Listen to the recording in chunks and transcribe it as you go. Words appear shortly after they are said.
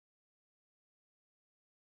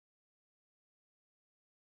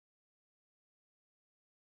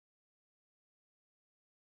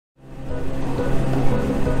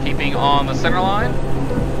landing on the center line.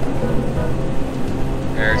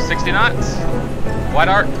 There's 60 knots. White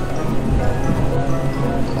arc.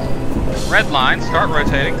 Red line, start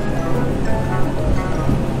rotating.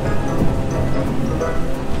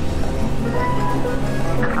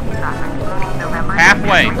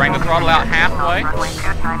 Halfway, bring the throttle out halfway.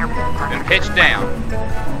 Then pitch down.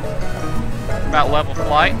 About level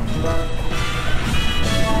flight.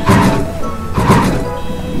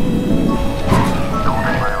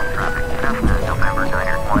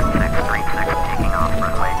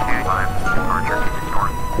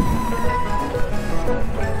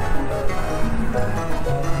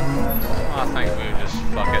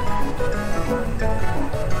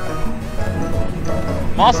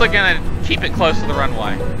 I'm also going to keep it close to the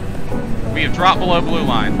runway. We have dropped below blue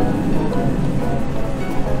line.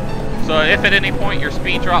 So if at any point your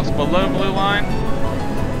speed drops below blue line,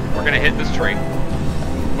 we're going to hit this tree.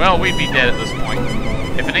 Well, we'd be dead at this point.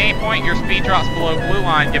 If at any point your speed drops below blue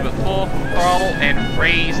line, give it full throttle and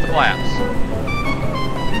raise the flaps.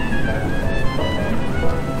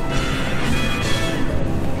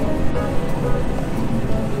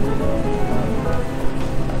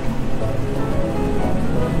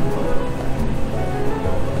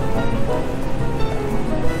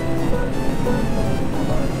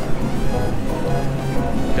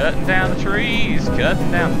 Cutting down the trees,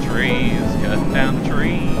 cutting down the trees, cutting down the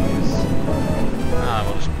trees.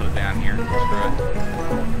 We'll just put it down here. Screw it.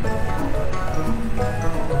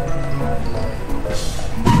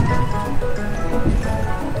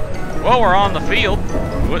 Well, we're on the field.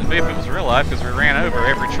 It wouldn't be if it was real life because we ran over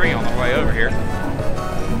every tree on the way over here.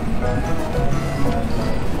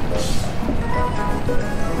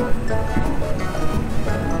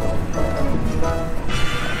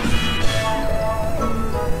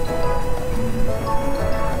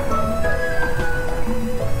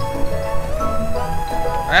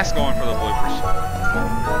 That's going for the bloopers.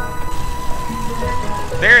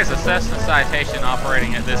 There is a Cessna citation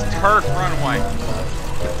operating at this turf runway.